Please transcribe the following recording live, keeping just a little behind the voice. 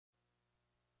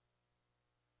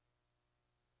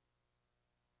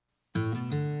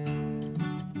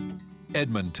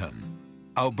Edmonton,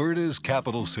 Alberta's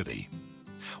capital city.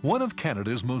 One of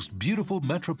Canada's most beautiful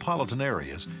metropolitan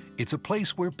areas, it's a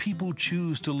place where people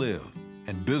choose to live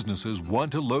and businesses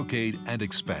want to locate and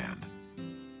expand.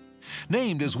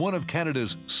 Named as one of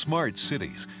Canada's smart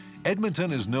cities,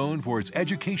 Edmonton is known for its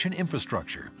education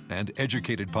infrastructure and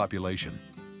educated population.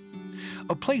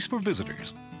 A place for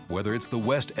visitors, whether it's the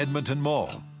West Edmonton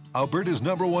Mall, Alberta's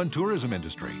 #1 tourism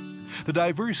industry, the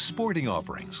diverse sporting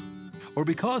offerings, or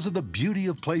because of the beauty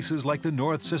of places like the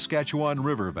North Saskatchewan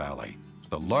River Valley,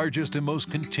 the largest and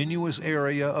most continuous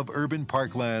area of urban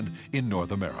parkland in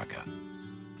North America.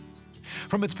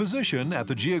 From its position at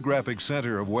the geographic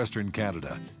center of Western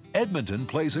Canada, Edmonton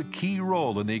plays a key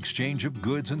role in the exchange of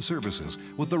goods and services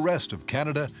with the rest of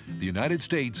Canada, the United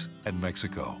States, and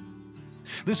Mexico.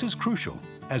 This is crucial,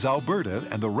 as Alberta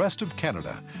and the rest of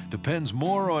Canada depends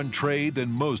more on trade than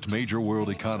most major world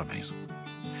economies.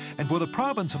 And for the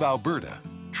province of Alberta,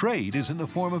 trade is in the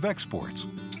form of exports,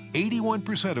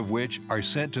 81% of which are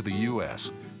sent to the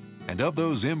U.S. And of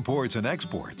those imports and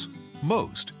exports,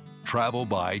 most travel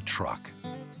by truck.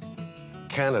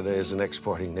 Canada is an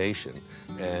exporting nation,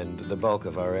 and the bulk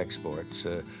of our exports,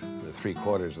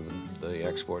 3/4 of the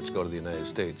exports go to the United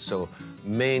States. So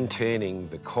maintaining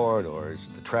the corridors,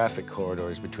 the traffic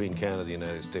corridors between Canada and the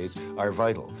United States are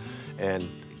vital. And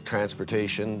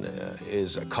transportation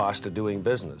is a cost of doing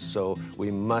business. So we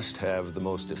must have the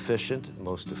most efficient,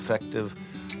 most effective,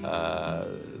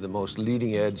 the most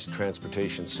leading-edge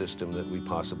transportation system that we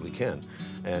possibly can.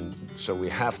 And so we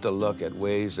have to look at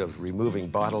ways of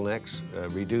removing bottlenecks,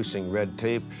 reducing red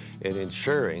tape, and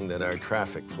ensuring that our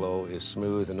traffic flow is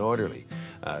smooth and orderly.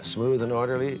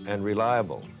 And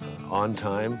reliable, on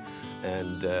time,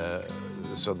 and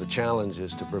so the challenge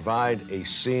is to provide a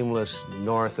seamless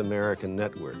North American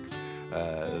network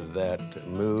that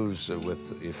moves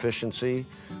with efficiency,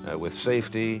 with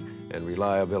safety, and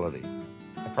reliability.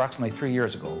 Approximately 3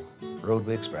 years ago,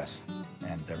 Roadway Express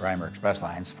and the Reimer Express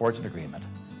Lines forged an agreement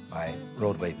by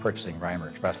Roadway purchasing Reimer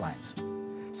Express Lines.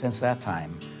 Since that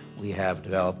time, we have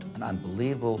developed an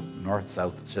unbelievable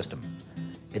north-south system.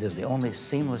 It is the only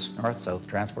seamless north-south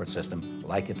transport system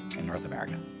like it in North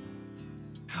America.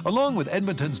 Along with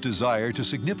Edmonton's desire to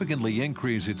significantly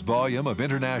increase its volume of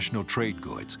international trade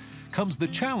goods, comes the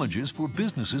challenges for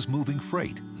businesses moving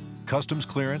freight. Customs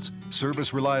clearance,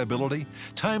 service reliability,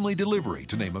 timely delivery,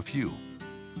 to name a few.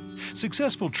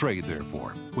 Successful trade,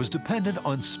 therefore, was dependent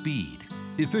on speed,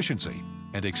 efficiency,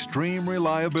 and extreme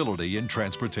reliability in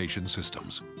transportation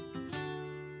systems.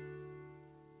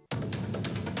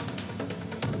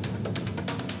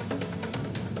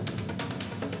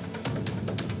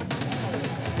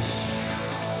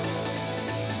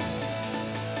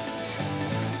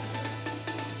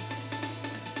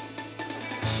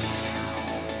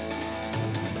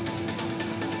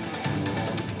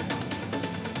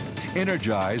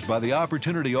 Energized by the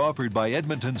opportunity offered by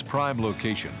Edmonton's prime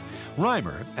location,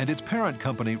 Reimer and its parent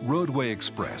company Roadway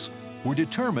Express were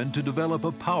determined to develop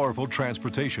a powerful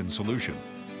transportation solution.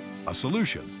 A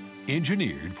solution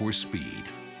engineered for speed.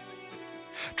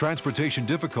 Transportation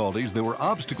difficulties that were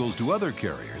obstacles to other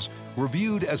carriers were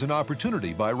viewed as an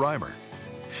opportunity by Reimer.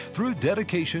 Through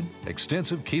dedication,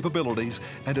 extensive capabilities,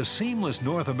 and a seamless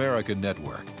North American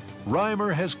network,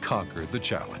 Reimer has conquered the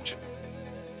challenge.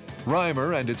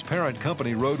 Reimer and its parent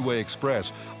company Roadway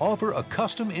Express offer a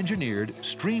custom-engineered,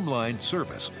 streamlined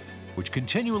service which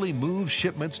continually moves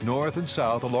shipments north and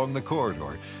south along the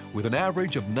corridor with an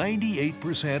average of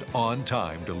 98%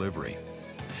 on-time delivery.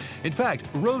 In fact,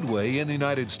 Roadway in the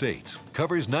United States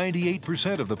covers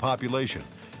 98% of the population,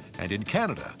 and in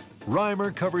Canada,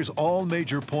 Reimer covers all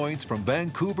major points from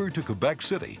Vancouver to Quebec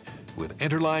City with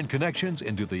interline connections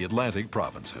into the Atlantic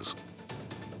provinces.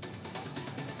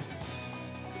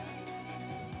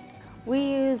 We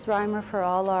use Reimer for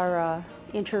all our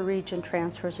inter-region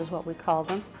transfers, is what we call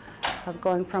them, of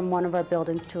going from one of our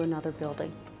buildings to another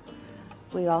building.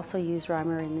 We also use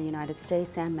Reimer in the United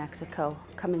States and Mexico,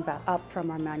 coming back up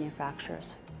from our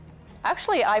manufacturers.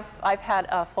 Actually, I've had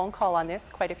a phone call on this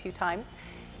quite a few times,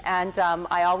 and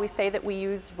I always say that we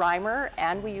use Reimer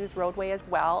and we use Roadway as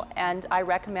well, and I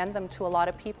recommend them to a lot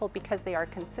of people because they are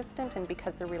consistent and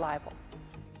because they're reliable.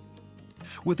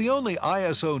 With the only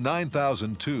ISO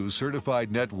 9002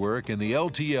 certified network in the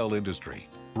LTL industry,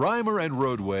 Reimer and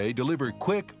Roadway deliver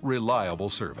quick, reliable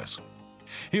service.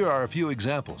 Here are a few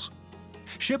examples.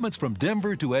 Shipments from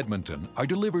Denver to Edmonton are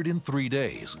delivered in 3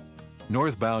 days.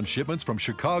 Northbound shipments from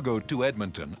Chicago to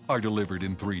Edmonton are delivered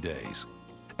in 3 days.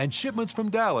 And shipments from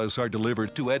Dallas are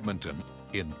delivered to Edmonton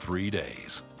in 3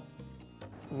 days.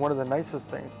 One of the nicest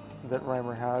things that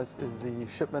Reimer has is the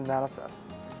shipment manifest,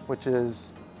 which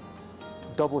is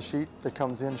double sheet that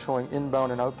comes in showing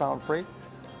inbound and outbound freight,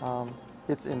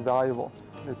 it's invaluable.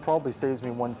 It probably saves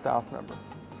me one staff member.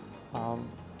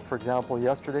 For example,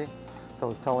 yesterday, so I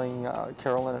was telling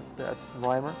Carolyn at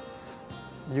Reimer,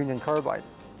 Union Carbide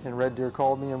in Red Deer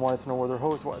called me and wanted to know where their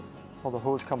hose was. Well, the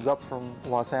hose comes up from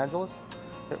Los Angeles.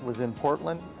 It was in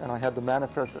Portland, and I had the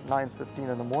manifest at 9:15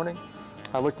 in the morning.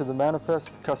 I looked at the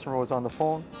manifest, customer was on the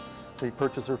phone. The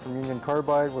purchaser from Union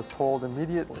Carbide was told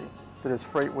immediately that his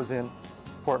freight was in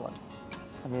Portland.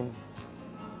 I mean,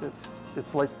 it's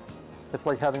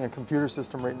like having a computer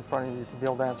system right in front of you to be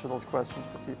able to answer those questions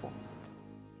for people.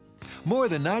 More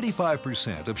than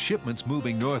 95% of shipments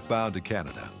moving northbound to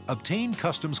Canada obtain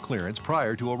customs clearance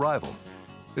prior to arrival.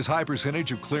 This high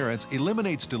percentage of clearance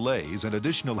eliminates delays and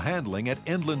additional handling at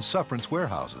inland sufferance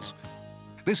warehouses.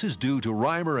 This is due to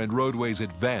Reimer and Roadway's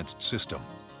advanced system,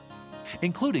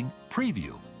 including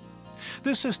Preview.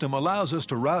 This system allows us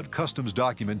to route customs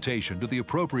documentation to the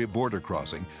appropriate border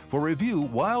crossing for review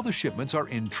while the shipments are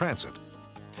in transit.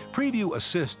 Preview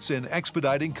assists in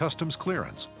expediting customs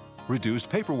clearance, reduced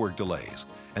paperwork delays,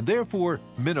 and therefore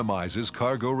minimizes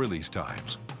cargo release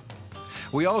times.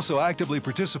 We also actively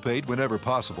participate whenever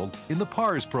possible in the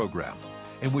PARS program,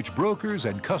 in which brokers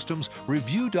and customs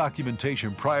review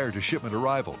documentation prior to shipment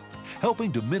arrival,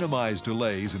 helping to minimize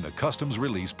delays in the customs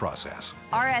release process.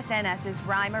 RSNS is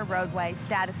Reimer Roadway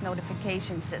Status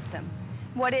Notification System.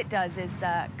 What it does is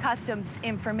customs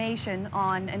information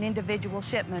on an individual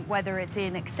shipment, whether it's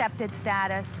in accepted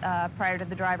status prior to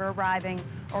the driver arriving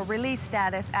or release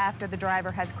status after the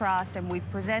driver has crossed and we've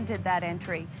presented that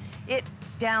entry. It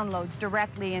downloads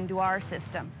directly into our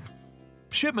system.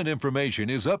 Shipment information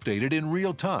is updated in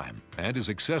real time and is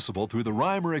accessible through the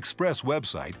Reimer Express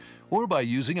website or by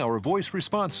using our voice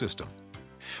response system.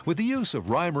 With the use of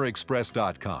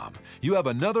ReimerExpress.com, you have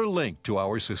another link to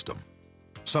our system.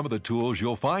 Some of the tools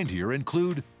you'll find here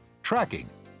include tracking.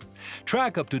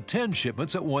 Track up to 10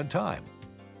 shipments at one time.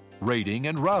 Rating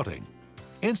and routing.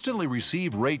 Instantly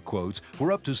receive rate quotes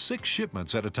for up to 6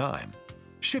 shipments at a time.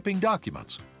 Shipping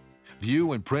documents.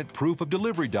 View and print proof of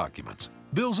delivery documents,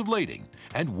 bills of lading,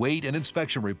 and weight and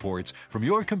inspection reports from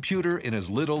your computer in as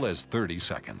little as 30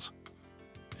 seconds.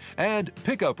 And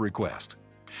pickup request.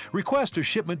 Request a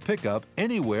shipment pickup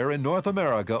anywhere in North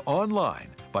America online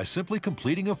by simply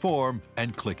completing a form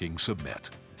and clicking Submit.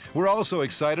 We're also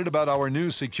excited about our new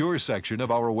Secure section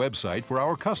of our website for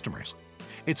our customers.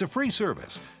 It's a free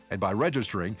service, and by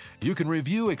registering, you can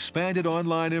review expanded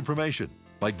online information,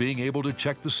 like being able to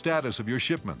check the status of your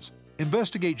shipments,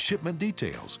 investigate shipment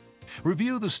details,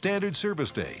 review the standard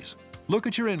service days, look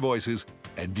at your invoices,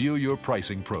 and view your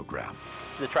pricing program.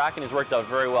 The tracking has worked out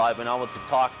very well. I've been able to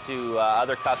talk to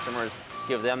other customers,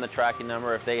 give them the tracking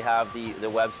number. If they have the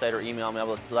website or email, I'm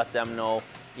able to let them know,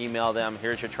 email them,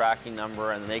 here's your tracking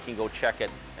number, and they can go check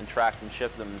it and track and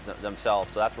ship them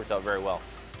themselves. So that's worked out very well.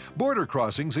 Border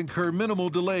crossings incur minimal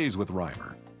delays with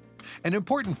Reimer. An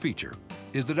important feature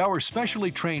is that our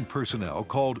specially trained personnel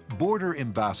called Border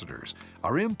Ambassadors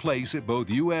are in place at both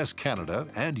U.S.-Canada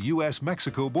and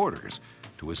U.S.-Mexico borders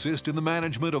to assist in the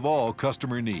management of all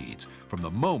customer needs from the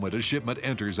moment a shipment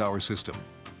enters our system.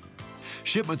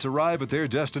 Shipments arrive at their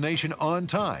destination on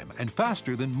time and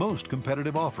faster than most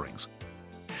competitive offerings.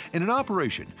 In an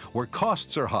operation where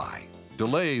costs are high,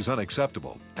 delays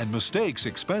unacceptable, and mistakes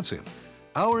expensive,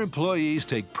 our employees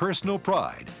take personal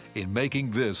pride in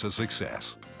making this a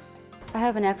success. I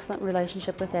have an excellent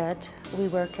relationship with Ed. We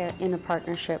work in a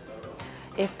partnership.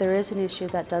 If there is an issue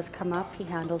that does come up, he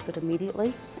handles it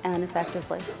immediately and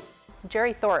effectively.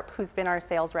 Jerry Thorpe, who's been our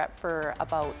sales rep for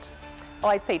about,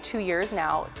 I'd say 2 years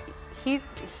now, he's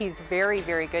very,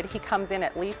 very good. He comes in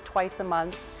at least twice a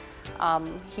month.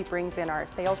 He brings in our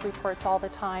sales reports all the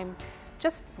time.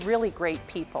 Just really great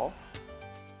people.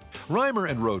 Reimer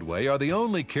and Roadway are the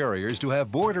only carriers to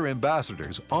have border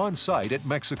ambassadors on site at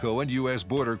Mexico and U.S.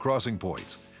 border crossing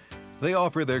points. They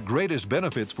offer their greatest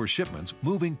benefits for shipments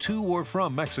moving to or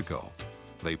from Mexico.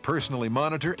 They personally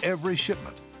monitor every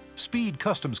shipment, speed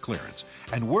customs clearance,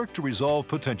 and work to resolve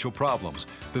potential problems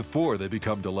before they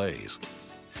become delays.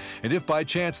 And if by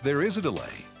chance there is a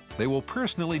delay, they will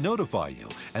personally notify you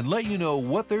and let you know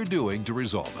what they're doing to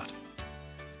resolve it.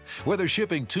 Whether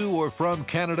shipping to or from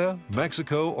Canada,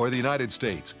 Mexico, or the United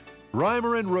States,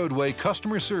 Reimer and Roadway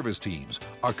customer service teams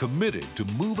are committed to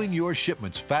moving your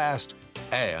shipments fast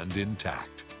and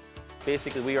intact.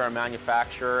 Basically, we are a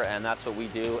manufacturer, and that's what we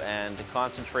do, and to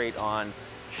concentrate on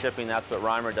shipping, that's what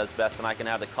Reimer does best, and I can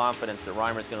have the confidence that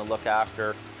Reimer is going to look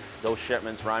after those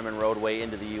shipments, Reimer and Roadway,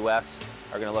 into the U.S.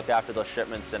 are going to look after those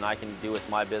shipments, and I can do with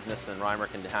my business, and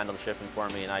Reimer can handle the shipping for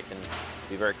me, and I can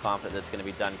be very confident that it's going to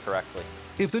be done correctly.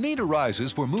 If the need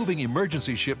arises for moving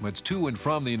emergency shipments to and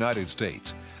from the United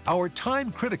States, our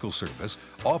Time Critical service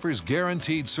offers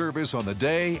guaranteed service on the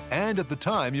day and at the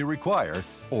time you require,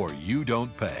 or you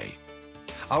don't pay.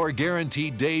 Our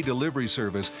guaranteed day delivery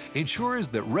service ensures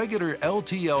that regular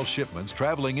LTL shipments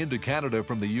traveling into Canada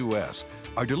from the U.S.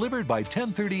 are delivered by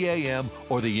 10:30 a.m.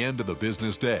 or the end of the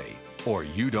business day, or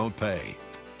you don't pay.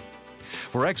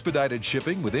 For expedited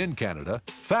shipping within Canada,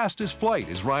 Fastest Flight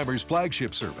is Reimer's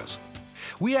flagship service.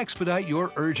 We expedite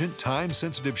your urgent,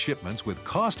 time-sensitive shipments with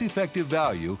cost-effective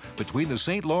value between the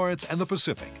St. Lawrence and the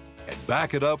Pacific, and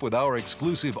back it up with our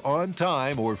exclusive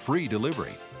on-time or free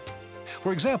delivery.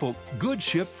 For example, goods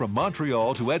shipped from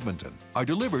Montreal to Edmonton are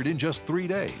delivered in just 3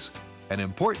 days. An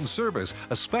important service,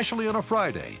 especially on a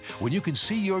Friday, when you can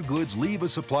see your goods leave a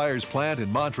supplier's plant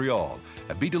in Montreal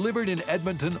and be delivered in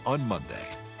Edmonton on Monday.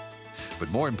 But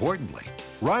more importantly,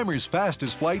 Reimer's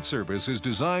Fastest Flight service is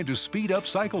designed to speed up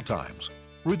cycle times,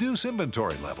 reduce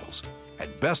inventory levels,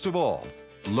 and best of all,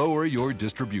 lower your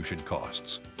distribution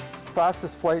costs.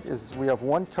 Fastest Flight is, we have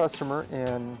one customer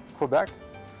in Quebec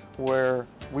where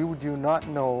we do not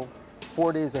know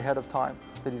 4 days ahead of time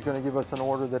that he's going to give us an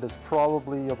order that is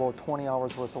probably about 20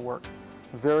 hours worth of work.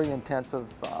 Very intensive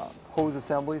hose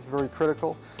assemblies, very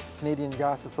critical. Canadian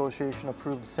Gas Association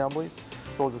approved assemblies.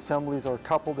 Those assemblies are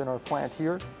coupled in our plant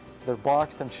here. They're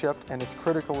boxed and shipped, and it's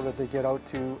critical that they get out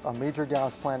to a major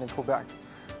gas plant in Quebec.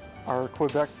 Our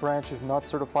Quebec branch is not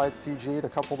certified CGA to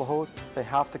couple the hose. They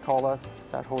have to call us.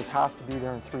 That hose has to be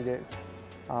there in 3 days.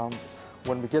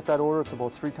 When we get that order, it's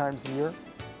about 3 times a year,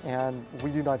 and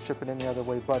we do not ship it any other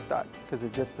way but that, because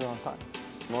it gets there on time.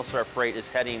 Most of our freight is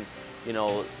heading,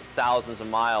 thousands of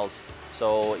miles.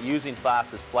 So using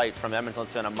Fastest Flight from Edmonton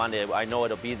on a Monday, I know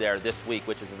it'll be there this week,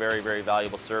 which is a very, very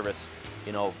valuable service,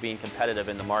 being competitive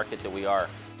in the market that we are.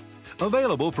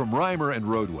 Available from Reimer and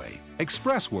Roadway,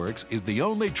 ExpressWorks is the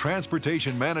only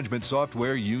transportation management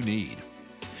software you need.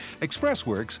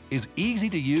 ExpressWorks is easy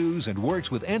to use and works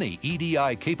with any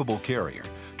EDI-capable carrier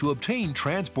to obtain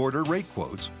transporter rate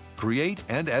quotes, create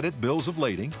and edit bills of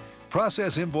lading,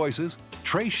 process invoices,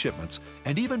 trace shipments,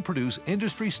 and even produce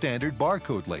industry-standard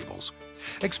barcode labels.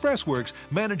 ExpressWorks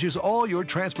manages all your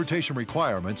transportation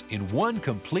requirements in one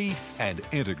complete and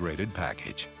integrated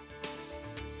package.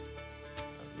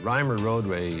 Reimer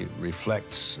Roadway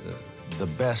reflects the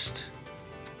best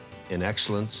in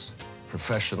excellence,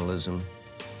 professionalism,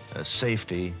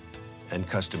 safety, and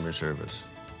customer service.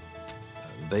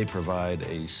 They provide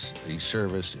a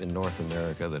service in North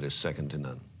America that is second to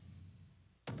none.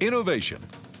 Innovation,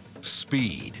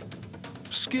 speed,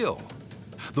 skill,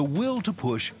 the will to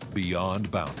push beyond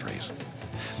boundaries.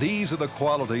 These are the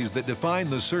qualities that define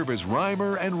the service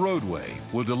Reimer and Roadway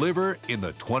will deliver in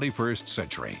the 21st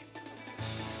century.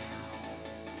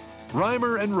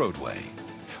 Reimer and Roadway.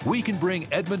 We can bring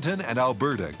Edmonton and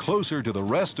Alberta closer to the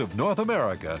rest of North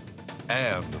America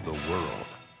and the world.